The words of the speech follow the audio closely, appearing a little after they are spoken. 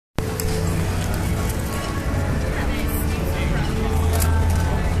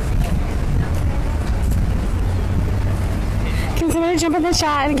jump in the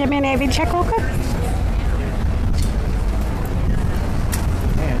shot and give me an AV check real quick?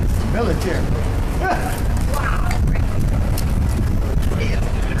 Man, it's military.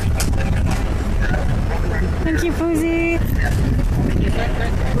 Thank you, Fuzzy.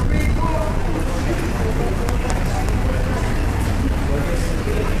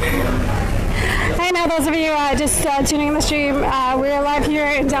 Hi, now those of you just tuning in the stream, we're live here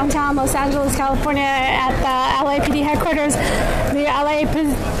in downtown Los Angeles, California at the LAPD headquarters. The LA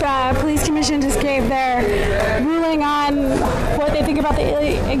Police Commission just gave their ruling on what they think about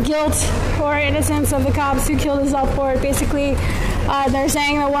the guilt or innocence of the cops who killed Giselle Ford. Basically, they're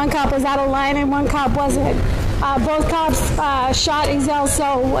saying that one cop was out of line and one cop wasn't. Both cops shot Giselle,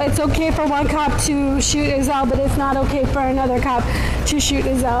 so it's okay for one cop to shoot Giselle, but it's not okay for another cop to shoot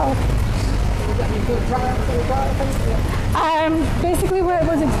Giselle. Basically what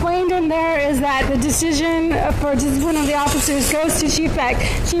was explained in there is that the decision for discipline of the officers goes to Chief Beck.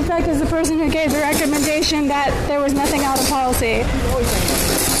 Chief Beck is the person who gave the recommendation that there was nothing out of policy.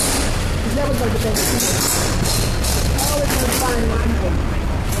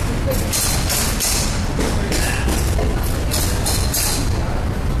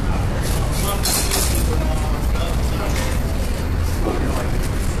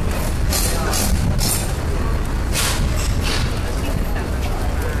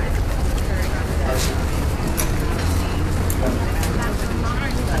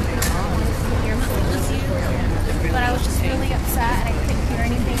 But I was just really upset and I couldn't hear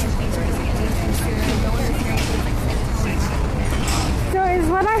anything and things were just getting into no one was hearing anything. So is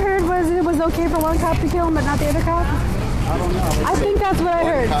what I heard was it was okay for one cop to kill him but not the other cop? I don't know. I think that's what I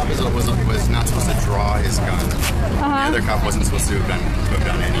heard. One cop was not supposed to draw his gun. The other cop wasn't supposed to have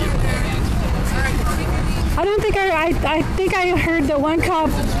done any of it. I don't think I think I heard that one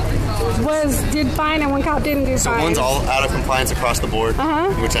cop did fine and one cop didn't do So fine. one's all out of compliance across the board,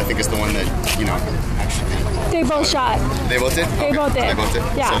 which I think is the one that, actually... They both shot. They both did? They both did. They both did?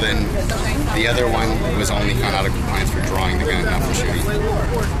 Yeah. So then the other one was only found out of compliance for drawing the gun, not for shooting.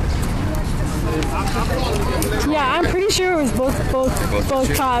 Yeah, I'm pretty sure it was both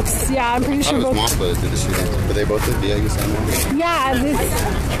cops. Yeah, I'm pretty I sure thought it both. was Wampa that did the shooting, but they both did the same one. Yeah,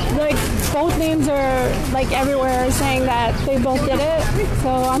 like both names are like everywhere saying that they both did it. So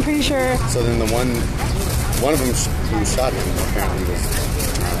I'm pretty sure. So then the one of them who shot him apparently was...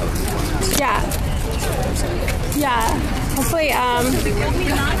 Yeah. Yeah. Hopefully, Are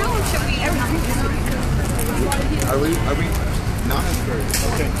we not?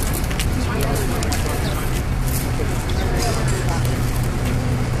 Okay.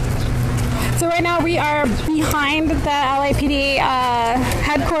 So right now we are behind the LAPD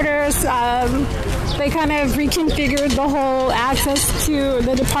headquarters. They kind of reconfigured the whole access to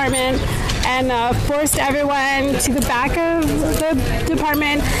the department and forced everyone to the back of the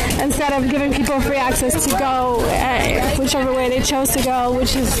department instead of giving people free access to go whichever way they chose to go,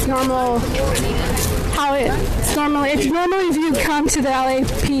 which is normal. How it's normally, if you come to the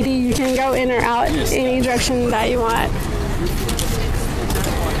LAPD, you can go in or out any direction that you want.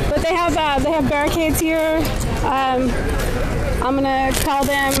 But they have barricades here. I'm gonna call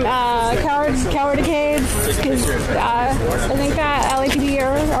them cowardicades because I think that LAPD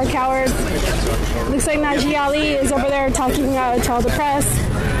are cowards. Looks like Najee Ali is over there talking to all the press.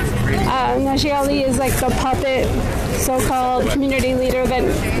 Najee Ali is like the puppet so-called community leader that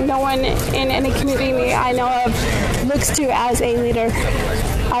no one in any community I know of looks to as a leader.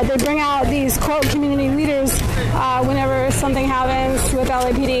 They bring out these quote community leaders whenever something happens with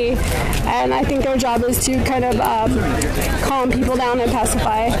LAPD, and I think their job is to kind of calm people down and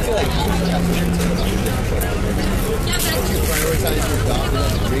pacify.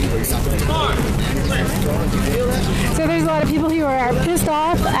 So there's a lot of people who are pissed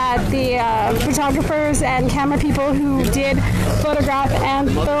off at the photographers and camera people who did photograph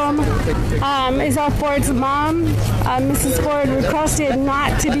and film Giselle Ford's mom. Mrs. Ford requested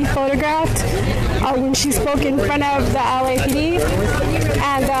not to be photographed when she spoke in front of the LAPD.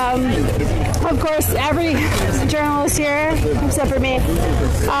 And of course, every journalist here, except for me,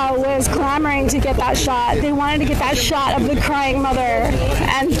 was clamoring to get that shot. They wanted to get that shot of the crying mother,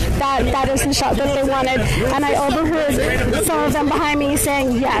 and that is the shot that they wanted. And I overheard some of them behind me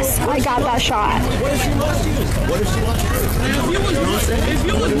saying, yes, I got that shot. If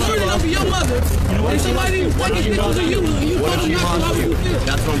you was worried over your mother, and somebody was taking pictures of you told them not to, how would you feel?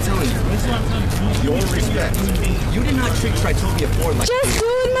 That's what I'm telling you. Your respect. You did not treat Tritopia Ford like... Just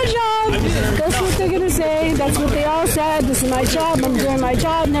doing my job. That's what they're going to say. That's what they all said. This is my job. I'm doing my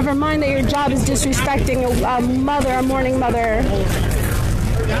job. Never mind that your job is disrespecting a mother, a mourning mother.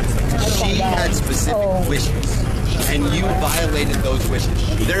 She had specific wishes. and you violated those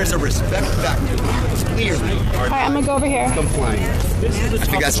wishes. There is a respect factor. Clearly, All right, I'm gonna go over here. compliant. I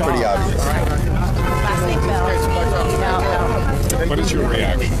think that's pretty obvious. Last name Bell. What is your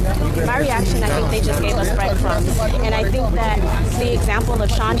reaction? My reaction, I think they just gave us breadcrumbs. And I think that the example of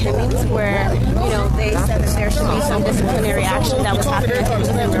Sean Hemmings, where, they said that there should be some disciplinary action that was happening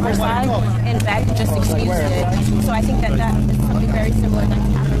in Riverside, and Beck just excused it. So I think that is something very similar that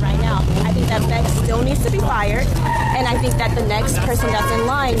can happen right now. I think that Beck still needs to be fired, and I think that the next person that's in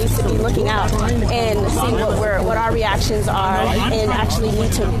line needs to be looking out and see what our reactions are, and actually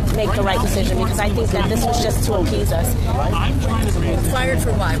need to make the right decision, because I think that this was just to appease us. Fired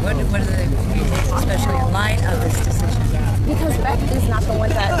for why? What are the reasons, especially in light of this decision? Because Beck is not the one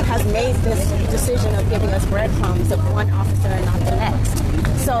that has made this decision of giving us breadcrumbs of one officer and not the next.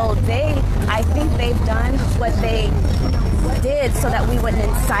 So I think they've done what they did so that we wouldn't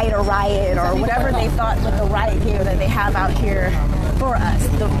incite a riot or whatever they thought with the riot gear that they have out here for us.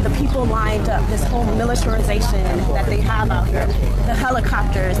 The people lined up, this whole militarization that they have out here, the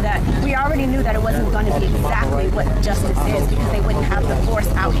helicopters, that we already knew that it wasn't going to be exactly what justice is, because they wouldn't have the force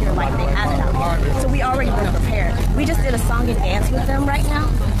out here like they have it out here. So we already were prepared. We just did a song and dance with them right now,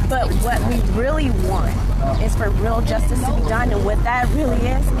 but what we really want is for real justice to be done, and what that really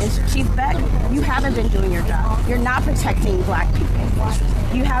is Chief Beck, you haven't been doing your job. You're not protecting black people.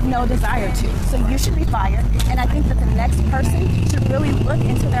 You have no desire to. So you should be fired, and I think that the next person should really look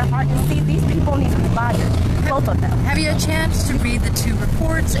into their heart and see these people need to be fired, both of them. Have you a chance to read the two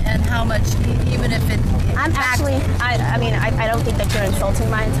reports, and how much, even if it... I'm actually, I don't think that you're insulting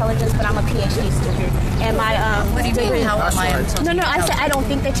my intelligence, but I'm a PhD student, and my What do you mean, how am I insulting? No, I said I don't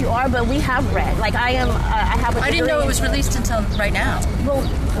think that you are, but we have read. Like, I have a degree. I didn't know it was released until right now. Well,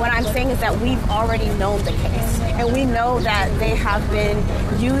 what I'm saying is that we've already known the case, and we know that they have been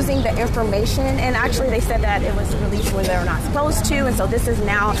using the information, and actually they said that it was released when they were not supposed to, and so this is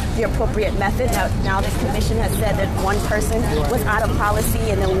now the appropriate method. Now this commission has said that one person was out of policy,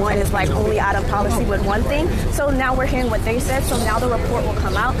 and then one is like only out of policy with one thing. So now we're hearing what they said, so now the report will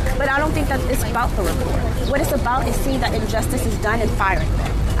come out, but I don't think that it's about the report. What it's about is seeing that injustice is done and firing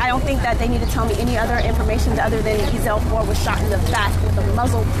them. I don't think that they need to tell me any other information other than Ezel Ford was shot in the back with a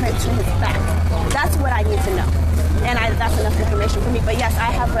muzzle print to his back. That's what I need to know. And that's enough information for me. But yes, I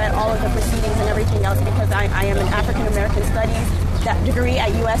have read all of the proceedings and everything else, because I am an African American Studies degree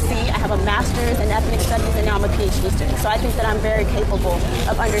at USC. I have a master's in ethnic studies, and now I'm a PhD student. So I think that I'm very capable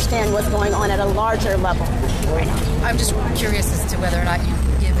of understanding what's going on at a larger level right now. I'm just curious as to whether or not you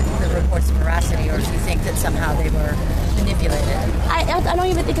give the reports veracity, or do you think that somehow they were manipulated? I don't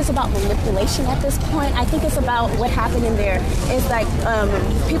even think it's about manipulation at this point. I think it's about what happened in there. It's like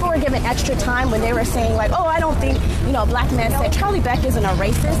people were given extra time when they were saying like, oh, I don't think, a black man said Charlie Beck isn't a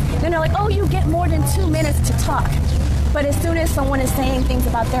racist. Then they're like, oh, you get more than 2 minutes to talk. But as soon as someone is saying things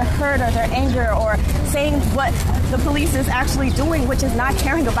about their hurt or their anger, or saying what the police is actually doing, which is not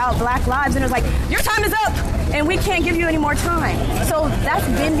caring about black lives, and it's like, your time is up and we can't give you any more time. So that's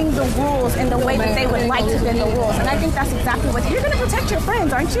bending the rules in the way that they would like to bend the rules. And I think that's exactly what you're going to protect your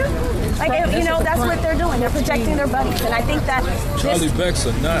friends, aren't you? Like, that's what they're doing. They're protecting their buddies. And I think that Charlie Beck's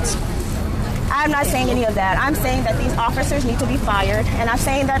a Nazi. I'm not saying any of that. I'm saying that these officers need to be fired, and I'm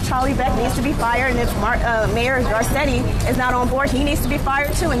saying that Charlie Beck needs to be fired, and if Mayor Garcetti is not on board, he needs to be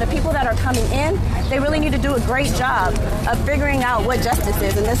fired too. And the people that are coming in, they really need to do a great job of figuring out what justice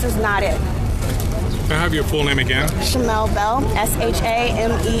is, and this is not it. Can I have your full name again? Shamel Bell,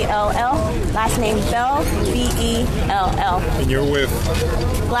 Shamell. Last name Bell, Bell. And you're with?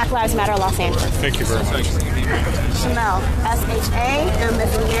 Black Lives Matter Los Angeles. Thank you very much. Shamel, S-H-A-M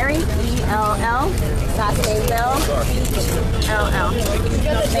as in Mary, E-L-L. Last name Bell, B-E-L-L.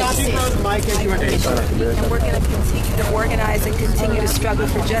 And we're going to continue to organize and continue to struggle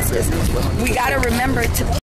for justice. We got to remember to